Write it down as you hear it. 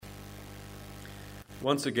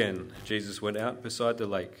Once again, Jesus went out beside the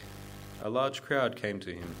lake. A large crowd came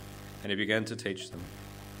to him, and he began to teach them.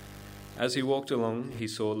 As he walked along, he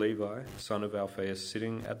saw Levi, son of Alphaeus,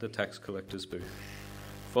 sitting at the tax collector's booth.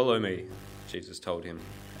 "Follow me," Jesus told him,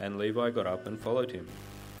 and Levi got up and followed him.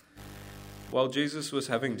 While Jesus was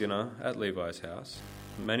having dinner at Levi's house,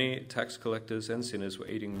 many tax collectors and sinners were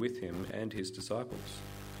eating with him and his disciples,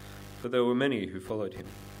 for there were many who followed him.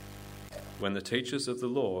 When the teachers of the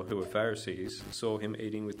law, who were Pharisees, saw him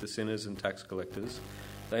eating with the sinners and tax collectors,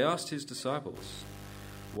 they asked his disciples,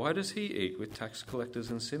 "Why does he eat with tax collectors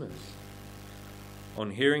and sinners?"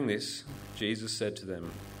 On hearing this, Jesus said to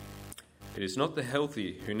them, "It is not the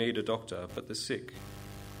healthy who need a doctor, but the sick.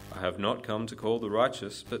 I have not come to call the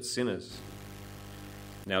righteous, but sinners."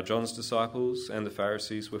 Now John's disciples and the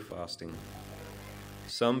Pharisees were fasting.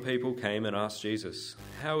 Some people came and asked Jesus,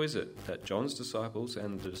 "How is it that John's disciples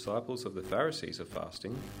and the disciples of the Pharisees are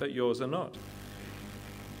fasting, but yours are not?"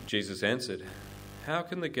 Jesus answered, "How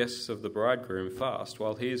can the guests of the bridegroom fast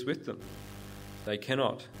while he is with them? They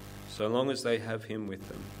cannot, so long as they have him with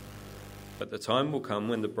them. But the time will come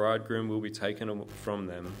when the bridegroom will be taken from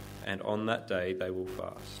them, and on that day they will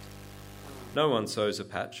fast. No one sews a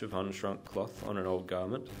patch of unshrunk cloth on an old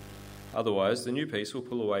garment. Otherwise, the new piece will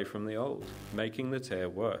pull away from the old, making the tear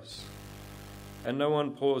worse. And no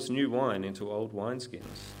one pours new wine into old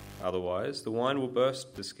wineskins. Otherwise, the wine will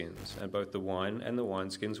burst the skins, and both the wine and the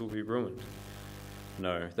wineskins will be ruined.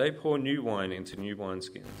 No, they pour new wine into new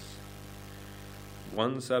wineskins."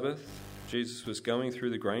 One Sabbath, Jesus was going through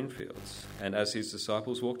the grain fields, and as his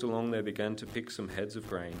disciples walked along, they began to pick some heads of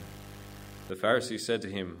grain. The Pharisees said to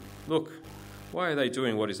him, "Look, why are they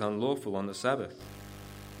doing what is unlawful on the Sabbath?"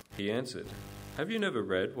 He answered, "Have you never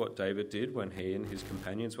read what David did when he and his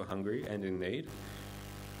companions were hungry and in need?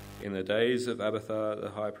 In the days of Abiathar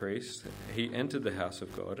the high priest, he entered the house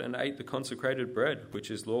of God and ate the consecrated bread,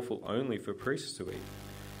 which is lawful only for priests to eat,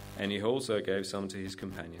 and he also gave some to his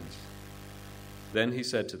companions. Then he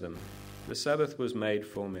said to them, 'The Sabbath was made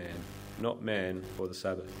for man, not man for the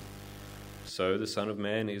Sabbath. So the Son of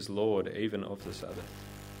Man is Lord even of the Sabbath.'"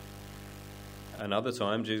 Another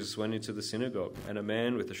time Jesus went into the synagogue, and a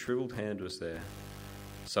man with a shriveled hand was there.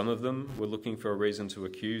 Some of them were looking for a reason to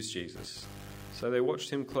accuse Jesus, so they watched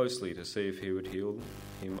him closely to see if he would heal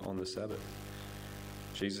him on the Sabbath.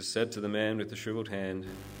 Jesus said to the man with the shriveled hand,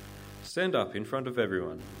 "Stand up in front of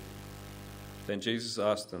everyone." Then Jesus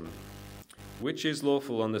asked them, "Which is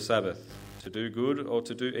lawful on the Sabbath, to do good or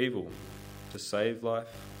to do evil, to save life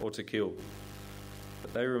or to kill?"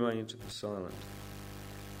 But they remained silent.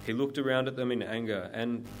 He looked around at them in anger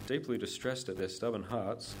and, deeply distressed at their stubborn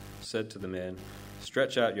hearts, said to the man,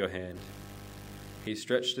 "Stretch out your hand." He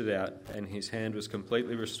stretched it out, and his hand was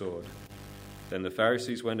completely restored. Then the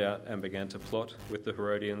Pharisees went out and began to plot with the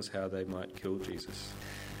Herodians how they might kill Jesus.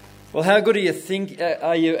 Well, how good are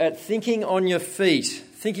you at thinking on your feet,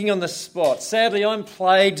 thinking on the spot? Sadly, I'm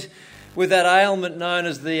plagued with that ailment known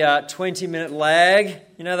as the 20-minute lag.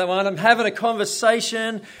 You know that one? I'm having a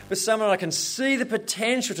conversation with someone, I can see the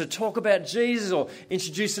potential to talk about Jesus or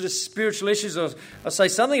introduce it to spiritual issues, or say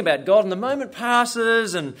something about God, and the moment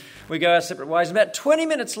passes and we go our separate ways. And about 20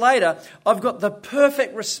 minutes later, I've got the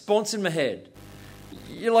perfect response in my head.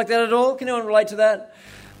 You like that at all? Can anyone relate to that?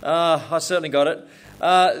 I certainly got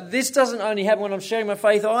it. This doesn't only happen when I'm sharing my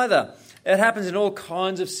faith either. It happens in all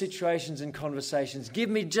kinds of situations and conversations. Give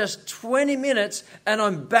me just 20 minutes and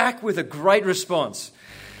I'm back with a great response.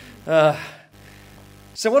 So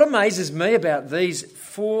what amazes me about these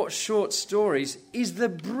 4 short stories is the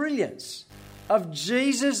brilliance of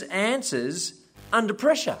Jesus' answers under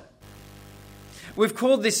pressure. We've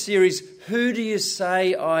called this series, "Who Do You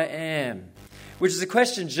Say I Am?" which is a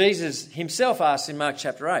question Jesus himself asked in Mark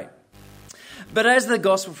chapter 8. But as the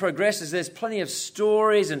gospel progresses, there's plenty of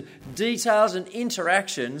stories and details and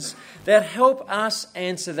interactions that help us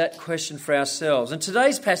answer that question for ourselves. And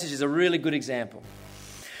today's passage is a really good example.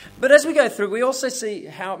 But as we go through, we also see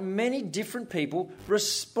how many different people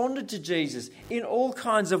responded to Jesus in all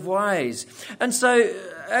kinds of ways. And so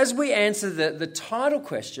as we answer the title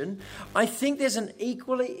question, I think there's an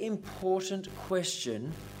equally important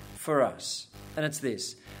question for us. And it's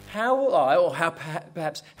this: how will I, or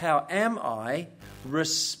how am I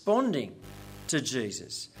responding to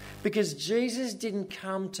Jesus? Because Jesus didn't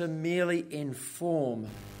come to merely inform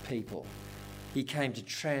people. He came to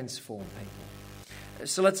transform people.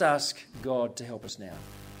 So let's ask God to help us now.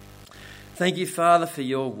 Thank you, Father, for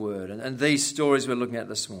your word and these stories we're looking at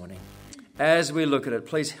this morning. As we look at it,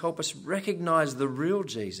 please help us recognise the real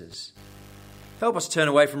Jesus. Help us turn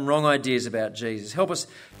away from wrong ideas about Jesus. Help us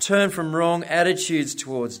turn from wrong attitudes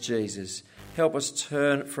towards Jesus help us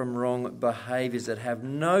turn from wrong behaviours that have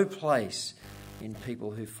no place in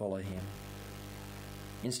people who follow him.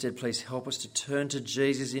 Instead, please help us to turn to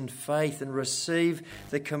Jesus in faith and receive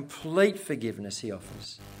the complete forgiveness he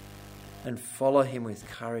offers and follow him with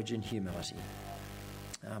courage and humility.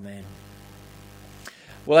 Amen.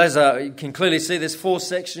 Well, as you can clearly see, there's 4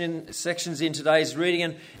 sections in today's reading,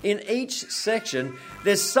 and in each section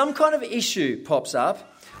there's some kind of issue pops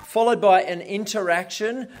up, followed by an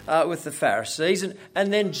interaction with the Pharisees,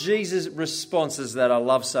 and then Jesus' responses that I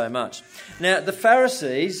love so much. Now, the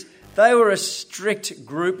Pharisees, they were a strict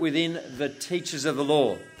group within the teachers of the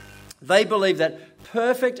law. They believed that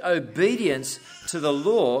perfect obedience to the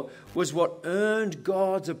law was what earned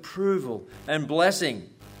God's approval and blessing.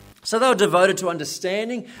 So they were devoted to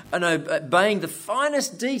understanding and obeying the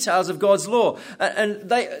finest details of God's law. And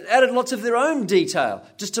they added lots of their own detail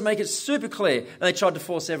just to make it super clear. And they tried to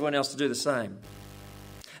force everyone else to do the same.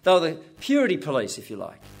 They were the purity police, if you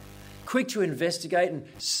like, quick to investigate and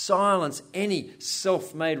silence any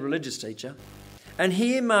self-made religious teacher. And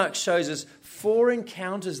here Mark shows us 4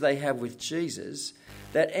 encounters they have with Jesus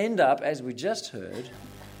that end up, as we just heard,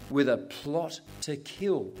 with a plot to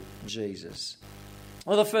kill Jesus.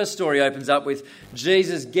 Well, the first story opens up with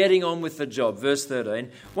Jesus getting on with the job. Verse 13.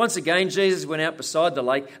 Once again, Jesus went out beside the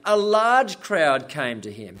lake. A large crowd came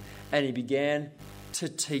to him, and he began to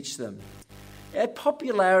teach them.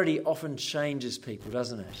 Popularity often changes people,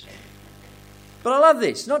 doesn't it? But I love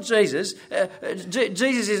this. Not Jesus.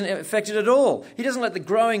 Jesus isn't affected at all. He doesn't let the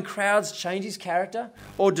growing crowds change his character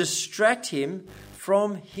or distract him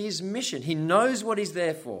from his mission. He knows what he's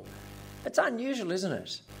there for. It's unusual, isn't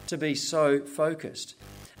it, to be so focused?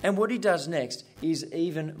 And what he does next is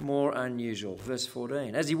even more unusual. Verse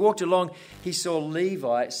 14. As he walked along, he saw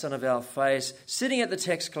Levi, son of Alphaeus, sitting at the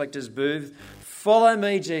tax collector's booth. Follow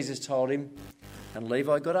me, Jesus told him. And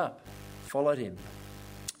Levi got up, followed him.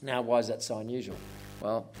 Now, why is that so unusual?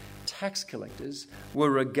 Well, tax collectors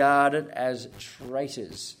were regarded as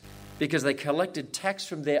traitors because they collected tax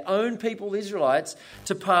from their own people, the Israelites,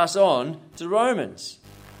 to pass on to Romans.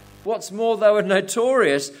 What's more, they were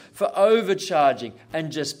notorious for overcharging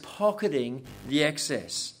and just pocketing the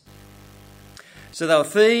excess. So they were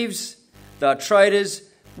thieves, they were traitors,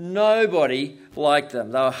 nobody liked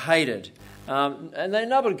them, they were hated. And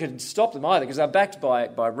nobody could stop them either because they were backed by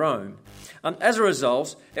Rome. As a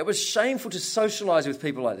result, it was shameful to socialise with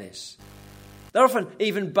people like this. They were often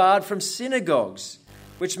even barred from synagogues,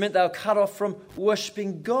 which meant they were cut off from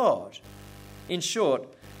worshipping God. In short,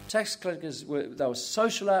 tax collectors were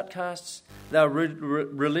social outcasts, they were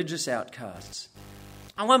religious outcasts.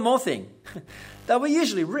 And one more thing, they were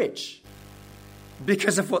usually rich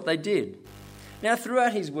because of what they did. Now,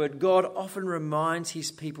 throughout his word, God often reminds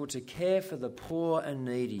his people to care for the poor and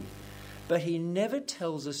needy, but he never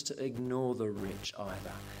tells us to ignore the rich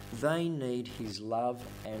either. They need his love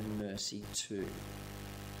and mercy too.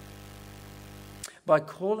 By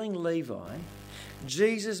calling Levi,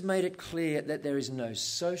 Jesus made it clear that there is no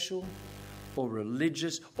social or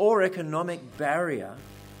religious or economic barrier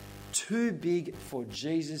too big for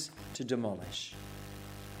Jesus to demolish.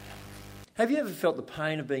 Have you ever felt the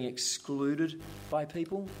pain of being excluded by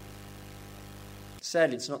people?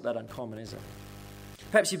 Sadly, it's not that uncommon, is it?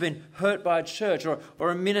 Perhaps you've been hurt by a church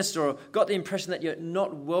or a minister or got the impression that you're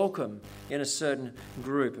not welcome in a certain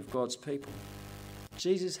group of God's people.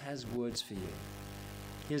 Jesus has words for you.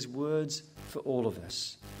 He has words for all of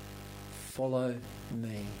us. Follow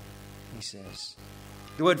me, he says.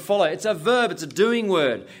 The word follow, it's a verb, it's a doing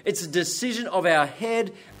word. It's a decision of our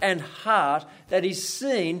head and heart that is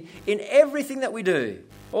seen in everything that we do,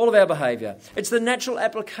 all of our behaviour. It's the natural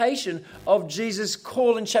application of Jesus'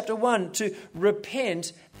 call in chapter 1 to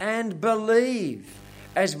repent and believe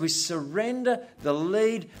as we surrender the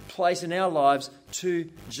lead place in our lives to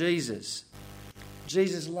Jesus.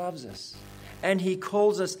 Jesus loves us and he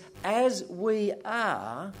calls us as we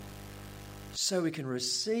are so we can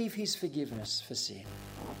receive his forgiveness for sin.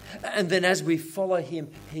 And then as we follow him,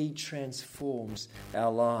 he transforms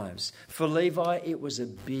our lives. For Levi, it was a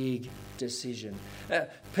big decision.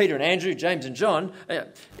 Peter and Andrew, James and John,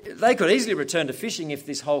 they could easily return to fishing if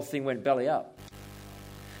this whole thing went belly up.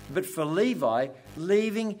 But for Levi,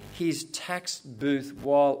 leaving his tax booth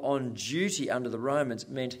while on duty under the Romans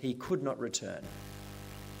meant he could not return.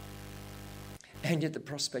 And yet the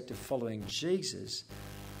prospect of following Jesus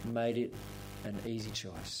made it an easy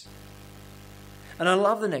choice. And I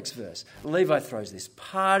love the next verse. Levi throws this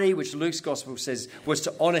party, which Luke's gospel says was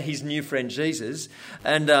to honour his new friend Jesus.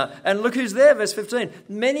 And look who's there, verse 15.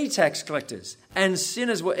 Many tax collectors and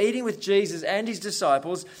sinners were eating with Jesus and his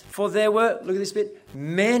disciples, for there were, look at this bit,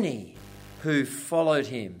 many who followed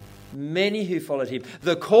him. many who followed him.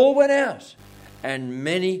 The call went out, and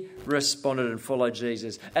many responded and followed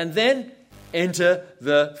Jesus. And then enter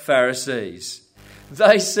the Pharisees.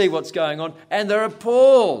 They see what's going on, and they're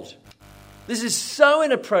appalled. This is so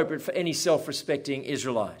inappropriate for any self-respecting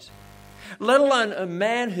Israelite, let alone a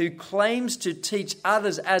man who claims to teach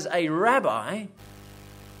others as a rabbi.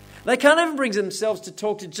 They can't even bring themselves to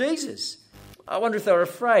talk to Jesus. I wonder if they were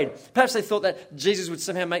afraid. Perhaps they thought that Jesus would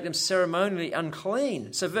somehow make them ceremonially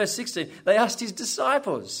unclean. So verse 16, they asked his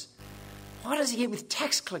disciples, why does he eat with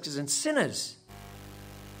tax collectors and sinners?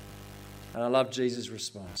 And I love Jesus'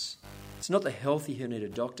 response. It's not the healthy who need a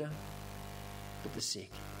doctor, but the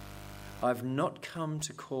sick. I've not come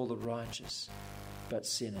to call the righteous, but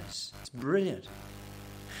sinners. It's brilliant.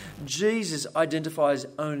 Jesus identifies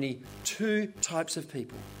only two types of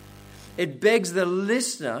people. It begs the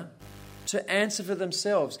listener to answer for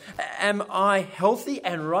themselves. Am I healthy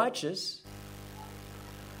and righteous?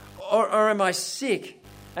 Or am I sick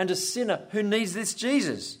and a sinner who needs this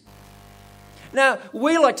Jesus? Now,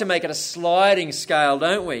 we like to make it a sliding scale,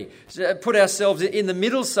 don't we? Put ourselves in the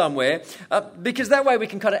middle somewhere, because that way we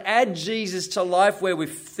can kind of add Jesus to life where we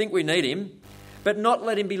think we need him, but not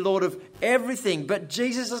let him be Lord of everything. But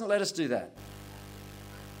Jesus doesn't let us do that.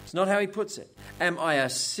 It's not how he puts it. Am I a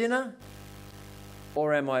sinner,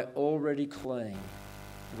 or am I already clean,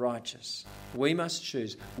 righteous? We must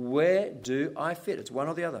choose. Where do I fit? It's one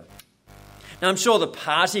or the other. Now, I'm sure the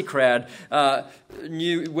party crowd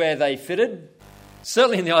knew where they fitted.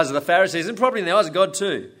 Certainly in the eyes of the Pharisees, and probably in the eyes of God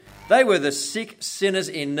too. They were the sick sinners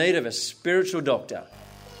in need of a spiritual doctor.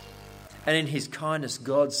 And in his kindness,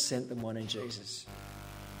 God sent them one in Jesus.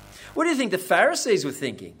 What do you think the Pharisees were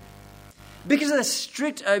thinking? Because of their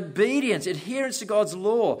strict obedience, adherence to God's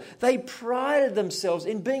law, they prided themselves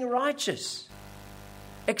in being righteous,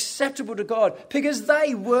 acceptable to God, because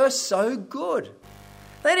they were so good.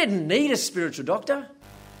 They didn't need a spiritual doctor.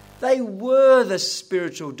 They were the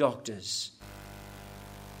spiritual doctors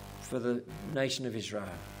for the nation of Israel.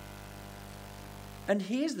 And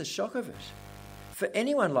here's the shock of it. For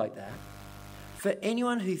anyone like that, for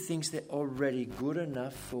anyone who thinks they're already good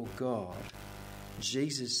enough for God,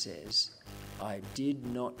 Jesus says, I did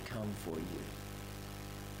not come for you.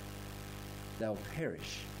 They'll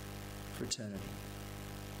perish for eternity.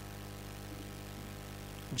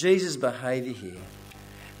 Jesus' behaviour here,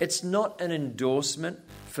 it's not an endorsement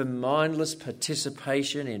for mindless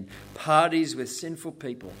participation in parties with sinful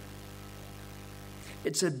people.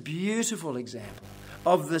 It's a beautiful example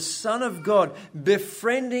of the Son of God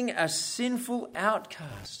befriending a sinful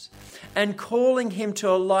outcast and calling him to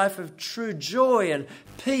a life of true joy and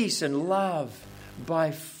peace and love by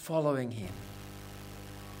following him.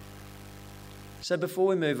 So before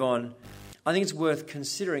we move on, I think it's worth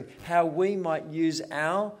considering how we might use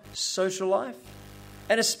our social life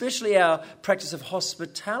and especially our practice of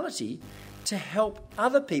hospitality to help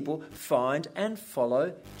other people find and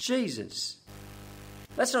follow Jesus.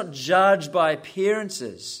 Let's not judge by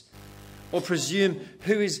appearances or presume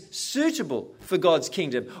who is suitable for God's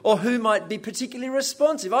kingdom or who might be particularly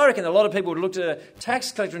responsive. I reckon a lot of people would look at a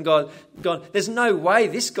tax collector and gone, there's no way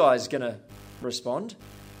this guy's going to respond.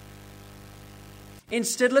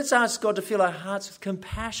 Instead, let's ask God to fill our hearts with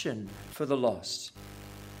compassion for the lost,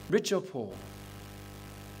 rich or poor,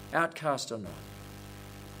 outcast or not,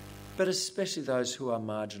 but especially those who are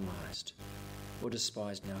marginalised or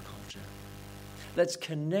despised in our culture. Let's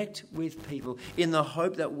connect with people in the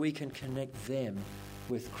hope that we can connect them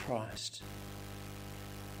with Christ.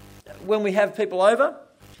 When we have people over,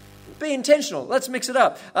 be intentional. Let's mix it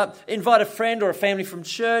up. Invite a friend or a family from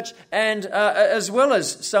church, and as well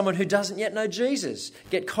as someone who doesn't yet know Jesus.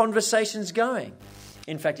 Get conversations going.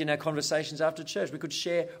 In fact, in our conversations after church, we could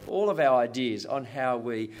share all of our ideas on how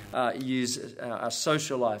we use our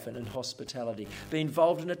social life and hospitality. Be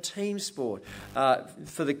involved in a team sport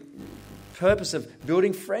for the purpose of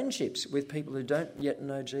building friendships with people who don't yet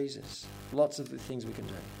know Jesus. Lots of the things we can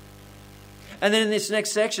do. And then in this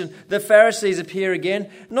next section, the Pharisees appear again.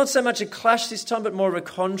 Not so much a clash this time, but more of a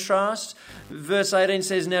contrast. Verse 18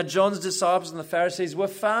 says, Now John's disciples and the Pharisees were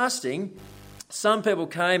fasting. Some people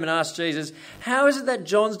came and asked Jesus, How is it that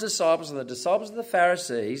John's disciples and the disciples of the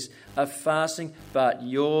Pharisees are fasting, but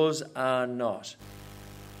yours are not?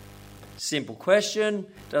 Simple question,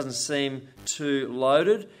 doesn't seem too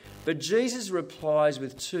loaded. But Jesus replies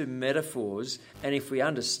with two metaphors, and if we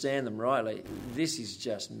understand them rightly, this is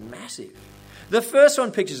just massive. The first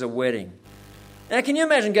one pictures a wedding. Now, can you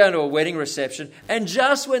imagine going to a wedding reception, and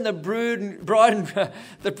just when the bride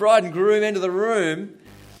and groom enter the room,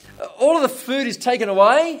 all of the food is taken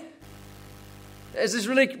away? This is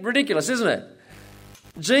really ridiculous, isn't it?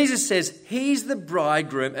 Jesus says he's the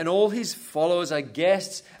bridegroom and all his followers are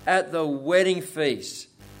guests at the wedding feast.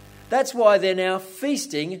 That's why they're now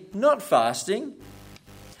feasting, not fasting.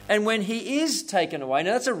 And when he is taken away,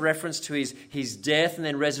 now that's a reference to his death and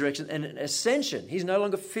then resurrection and ascension. He's no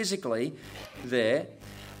longer physically there.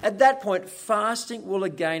 At that point, fasting will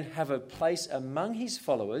again have a place among his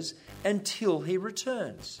followers until he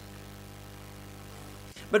returns.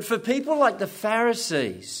 But for people like the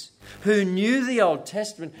Pharisees, who knew the Old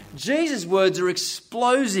Testament, Jesus' words are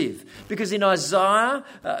explosive because in Isaiah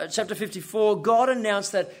chapter 54, God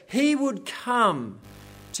announced that he would come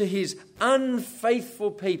to his unfaithful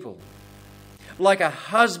people like a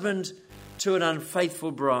husband to an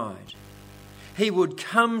unfaithful bride. He would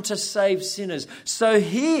come to save sinners. So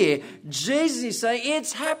here, Jesus is saying,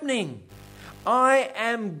 it's happening. I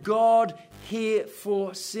am God here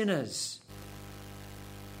for sinners.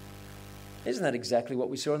 Isn't that exactly what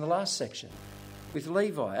we saw in the last section with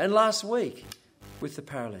Levi and last week with the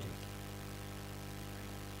paralytic?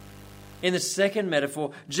 In the second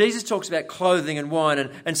metaphor, Jesus talks about clothing and wine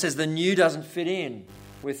and says the new doesn't fit in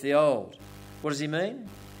with the old. What does he mean?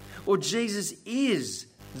 Well, Jesus is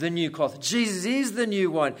the new cloth. Jesus is the new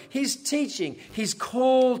wine. His teaching, his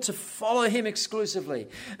call to follow him exclusively,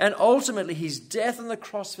 and ultimately his death on the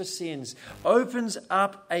cross for sins opens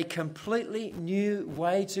up a completely new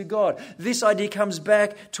way to God. This idea comes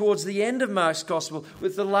back towards the end of Mark's Gospel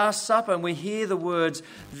with the Last Supper, and we hear the words,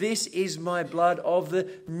 "This is my blood of the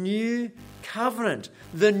new covenant,"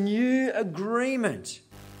 the new agreement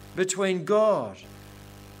between God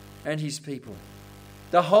and his people.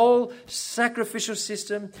 The whole sacrificial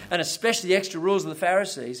system, and especially the extra rules of the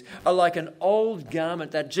Pharisees, are like an old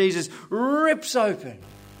garment that Jesus rips open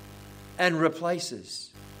and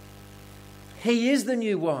replaces. He is the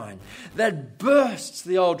new wine that bursts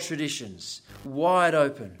the old traditions wide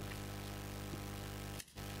open.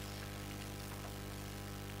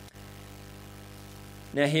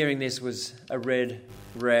 Now, hearing this was a red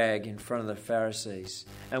rag in front of the Pharisees,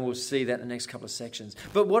 and we'll see that in the next couple of sections.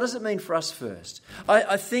 But what does it mean for us first?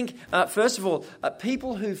 I think, first of all,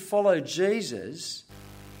 people who follow Jesus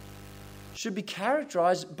should be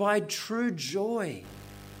characterized by true joy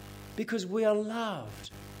because we are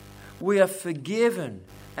loved, we are forgiven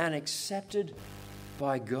and accepted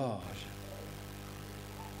by God.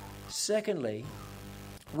 Secondly,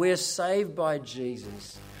 we are saved by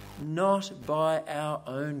Jesus, not by our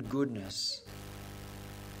own goodness.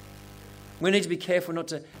 We need to be careful not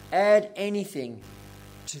to add anything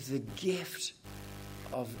to the gift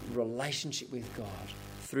of relationship with God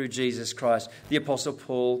through Jesus Christ. The Apostle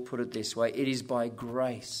Paul put it this way: it is by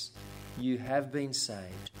grace you have been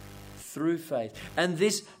saved through faith. And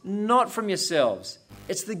this not from yourselves.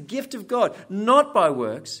 It's the gift of God, not by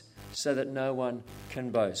works, so that no one can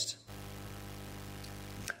boast.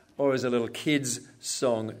 Or as a little kid's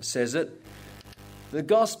song says it, the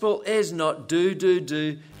gospel is not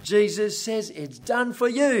do. Jesus says it's done for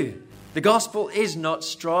you. The gospel is not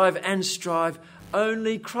strive and strive.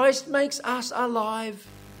 Only Christ makes us alive.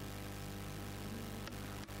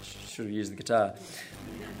 Should have used the guitar.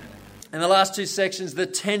 In the last two sections, the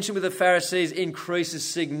tension with the Pharisees increases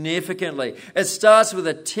significantly. It starts with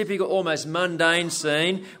a typical, almost mundane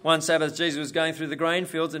scene. One Sabbath, Jesus was going through the grain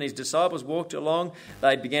fields and his disciples walked along.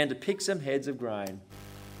 They began to pick some heads of grain.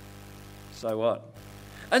 So what?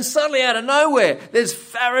 And suddenly out of nowhere, there's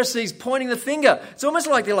Pharisees pointing the finger. It's almost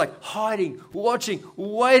like they're like hiding, watching,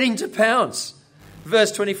 waiting to pounce.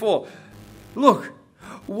 Verse 24, look,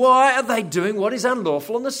 why are they doing what is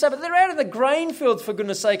unlawful on the Sabbath? They're out of the grain fields, for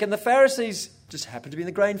goodness sake, and the Pharisees just happen to be in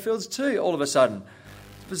the grain fields too, all of a sudden.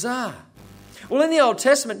 It's bizarre. Well, in the Old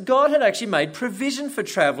Testament, God had actually made provision for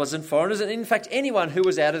travellers and foreigners, and in fact, anyone who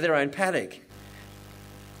was out of their own paddock.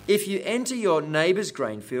 If you enter your neighbour's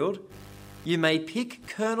grain field, you may pick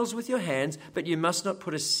kernels with your hands, but you must not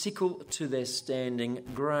put a sickle to their standing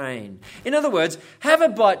grain. In other words, have a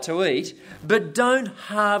bite to eat, but don't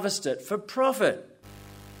harvest it for profit.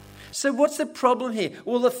 So what's the problem here?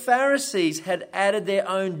 Well, the Pharisees had added their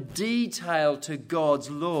own detail to God's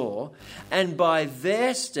law, and by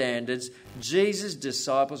their standards, Jesus'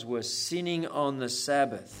 disciples were sinning on the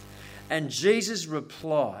Sabbath. And Jesus'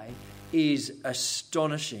 reply is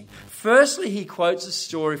astonishing. Firstly, he quotes a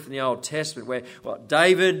story from the Old Testament where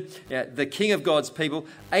David, the king of God's people,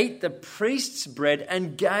 ate the priest's bread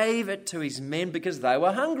and gave it to his men because they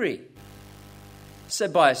were hungry. So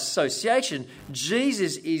by association,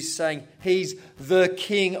 Jesus is saying he's the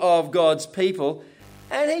king of God's people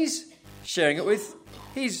and he's sharing it with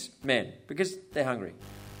his men because they're hungry.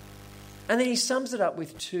 And then he sums it up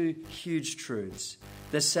with two huge truths.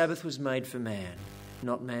 The Sabbath was made for man,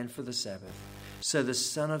 not man for the Sabbath. so the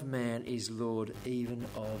Son of Man is Lord even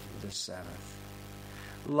of the Sabbath.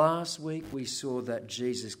 Last week we saw that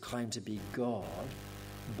Jesus claimed to be God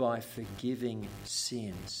by forgiving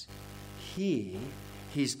sins. Here,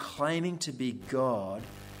 he's claiming to be God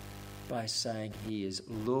by saying he is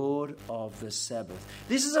Lord of the Sabbath.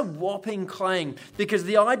 This is a whopping claim because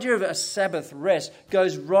the idea of a Sabbath rest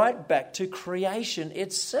goes right back to creation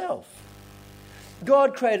itself.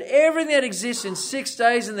 God created everything that exists in 6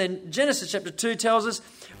 days, and then Genesis chapter 2 tells us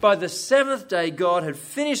by the seventh day God had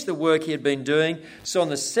finished the work he had been doing. So on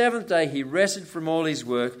the seventh day he rested from all his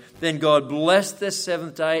work. Then God blessed the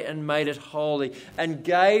seventh day and made it holy and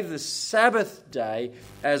gave the Sabbath day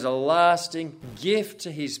as a lasting gift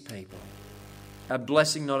to his people. A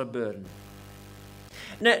blessing, not a burden.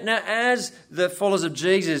 Now, as the followers of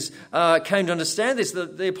Jesus came to understand this,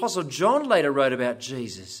 the Apostle John later wrote about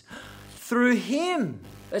Jesus. Through him,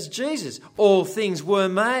 that's Jesus, all things were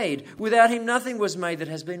made. Without him, nothing was made that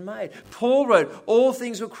has been made. Paul wrote, all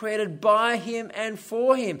things were created by him and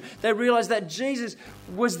for him. They realized that Jesus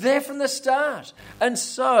was there from the start. And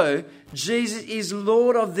so, Jesus is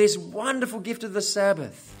Lord of this wonderful gift of the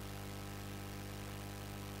Sabbath.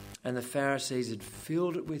 And the Pharisees had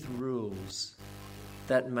filled it with rules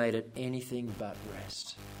that made it anything but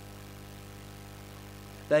rest.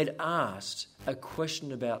 They'd asked a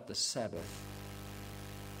question about the Sabbath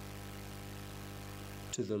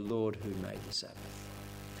to the Lord who made the Sabbath.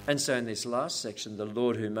 And so in this last section, the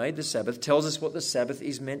Lord who made the Sabbath tells us what the Sabbath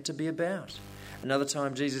is meant to be about. Another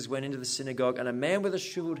time Jesus went into the synagogue and a man with a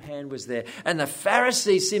shriveled hand was there. And the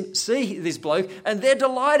Pharisees see this bloke and they're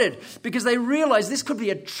delighted because they realise this could be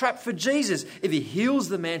a trap for Jesus. If he heals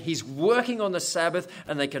the man, he's working on the Sabbath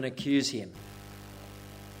and they can accuse him.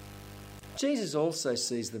 Jesus also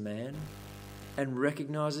sees the man and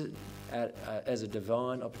recognises it as a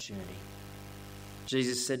divine opportunity.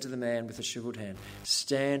 Jesus said to the man with the shriveled hand,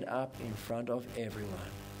 stand up in front of everyone.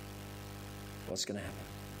 What's going to happen?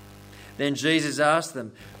 Then Jesus asked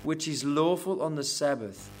them, which is lawful on the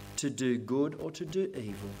Sabbath, to do good or to do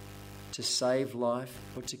evil, to save life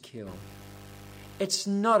or to kill? It's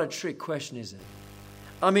not a trick question, is it?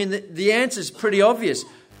 I mean, the answer is pretty obvious.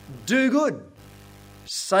 Do good.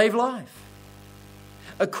 Save life.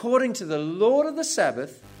 According to the Lord of the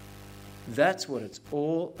Sabbath, that's what it's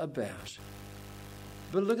all about.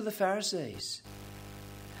 But look at the Pharisees.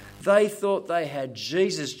 They thought they had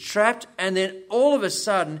Jesus trapped, and then all of a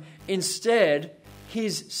sudden, instead,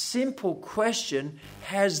 his simple question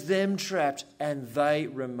has them trapped, and they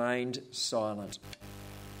remained silent.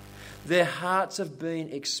 Their hearts have been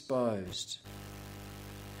exposed.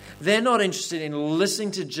 They're not interested in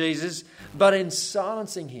listening to Jesus, but in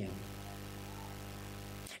silencing him.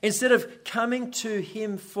 Instead of coming to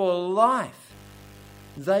him for life,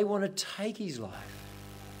 they want to take his life.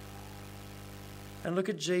 And look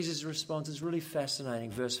at Jesus' response. It's really fascinating.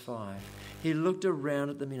 Verse 5. He looked around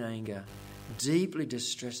at them in anger, deeply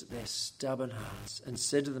distressed at their stubborn hearts, and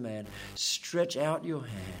said to the man, stretch out your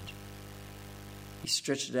hand. He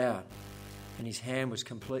stretched it out, and his hand was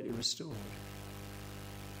completely restored.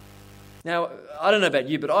 Now, I don't know about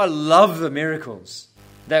you, but I love the miracles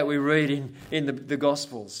that we read in the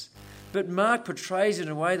Gospels. But Mark portrays it in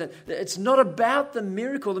a way that it's not about the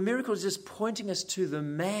miracle. The miracle is just pointing us to the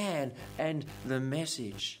man and the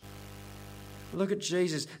message. Look at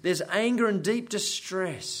Jesus. There's anger and deep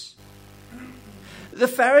distress. The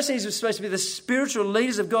Pharisees were supposed to be the spiritual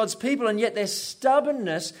leaders of God's people, and yet their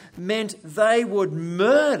stubbornness meant they would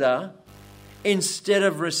murder instead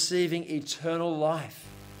of receiving eternal life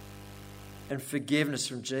and forgiveness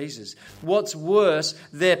from Jesus. What's worse,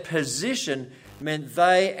 their position meant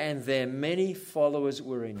they and their many followers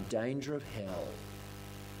were in danger of hell.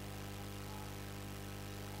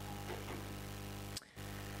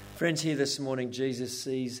 Friends, here this morning, Jesus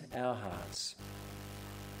sees our hearts.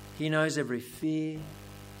 He knows every fear,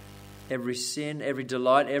 every sin, every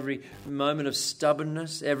delight, every moment of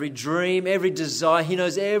stubbornness, every dream, every desire. He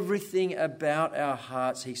knows everything about our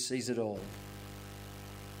hearts. He sees it all.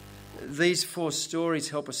 These 4 stories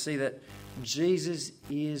help us see that Jesus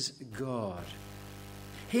is God.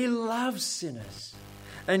 He loves sinners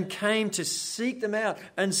and came to seek them out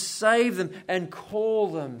and save them and call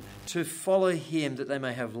them to follow him that they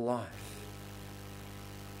may have life.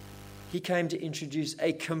 He came to introduce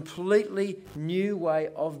a completely new way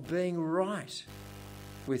of being right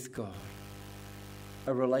with God.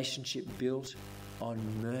 A relationship built on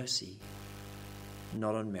mercy,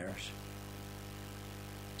 not on merit.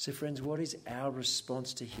 So friends, what is our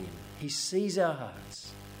response to him? He sees our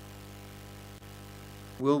hearts.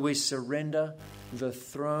 Will we surrender the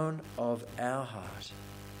throne of our heart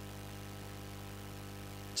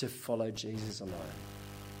to follow Jesus alone.